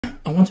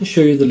want to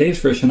show you the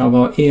latest version of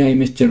our AI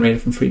image generator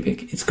from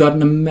Freepik. It's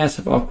gotten a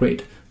massive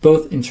upgrade,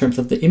 both in terms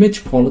of the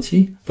image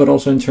quality, but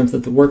also in terms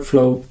of the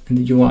workflow and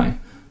the UI.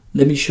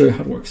 Let me show you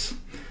how it works.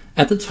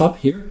 At the top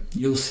here,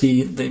 you'll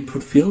see the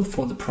input field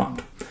for the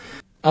prompt.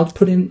 I'll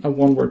put in a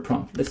one-word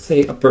prompt, let's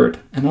say a bird,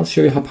 and I'll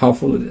show you how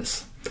powerful it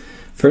is.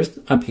 First,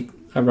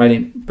 I write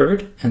in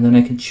bird, and then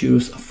I can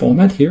choose a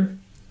format here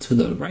to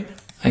the right.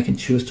 I can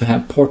choose to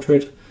have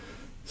portrait,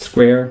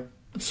 square,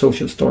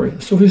 social story.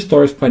 A social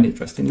story is quite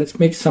interesting. Let's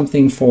make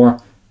something for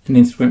an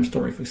Instagram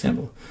story, for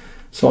example.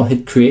 So I'll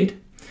hit create.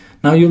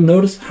 Now you'll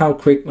notice how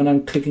quick, when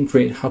I'm clicking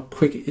create, how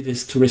quick it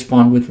is to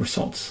respond with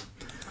results.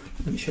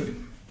 Let me show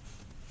you.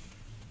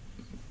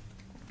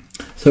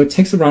 So it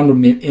takes around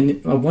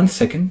 1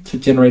 second to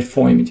generate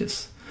 4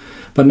 images.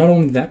 But not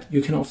only that,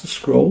 you can also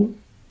scroll.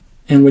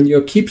 And when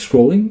you keep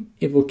scrolling,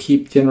 it will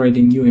keep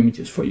generating new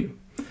images for you.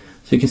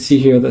 So you can see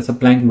here there's a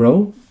blank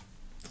row.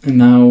 And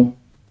now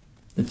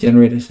the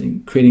generator is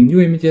creating new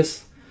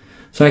images.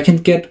 So I can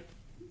get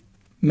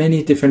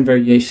many different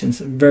variations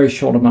in a very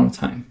short amount of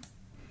time.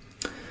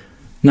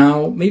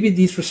 Now, maybe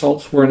these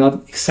results were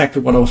not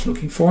exactly what I was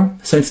looking for.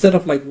 So instead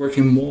of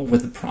working more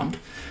with the prompt,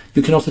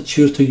 you can also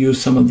choose to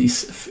use some of these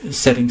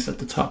settings at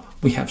the top.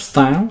 We have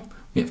style,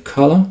 we have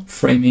color,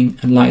 framing,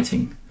 and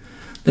lighting.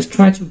 Let's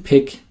try to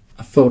pick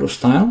a photo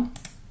style.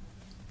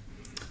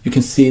 You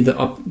can see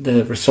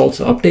the results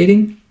are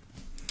updating.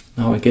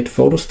 Now I get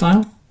photo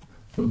style.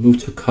 We'll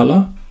move to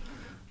color.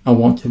 I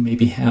want to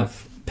maybe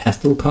have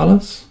pastel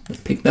colors.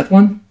 Let's pick that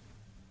one.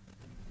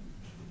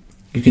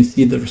 You can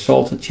see the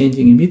results are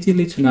changing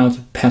immediately to now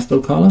to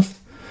pastel colors.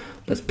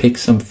 Let's pick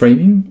some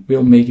framing.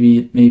 We'll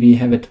maybe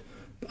have it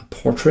a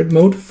portrait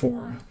mode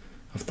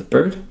of the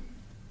bird.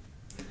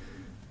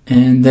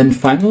 And then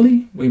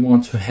finally, we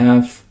want to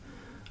have,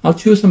 I'll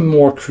choose a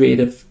more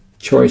creative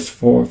choice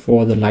for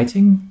the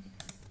lighting.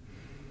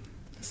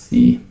 Let's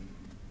see.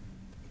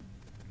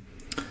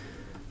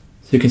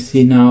 So you can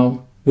see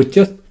now with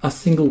just a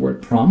single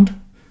word prompt,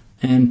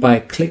 and by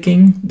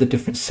clicking the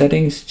different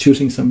settings,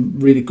 choosing some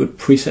really good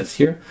presets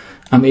here,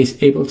 I'm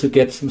able to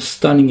get some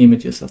stunning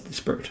images of this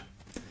bird.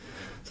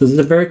 So this is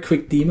a very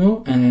quick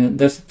demo, and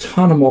there's a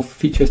ton of more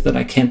features that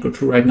I can't go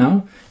through right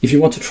now. If you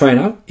want to try it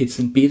out, it's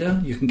in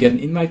beta. You can get an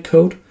invite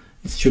code.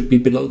 It should be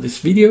below this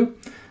video.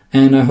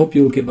 And I hope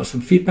you'll give us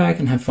some feedback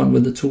and have fun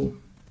with the tool.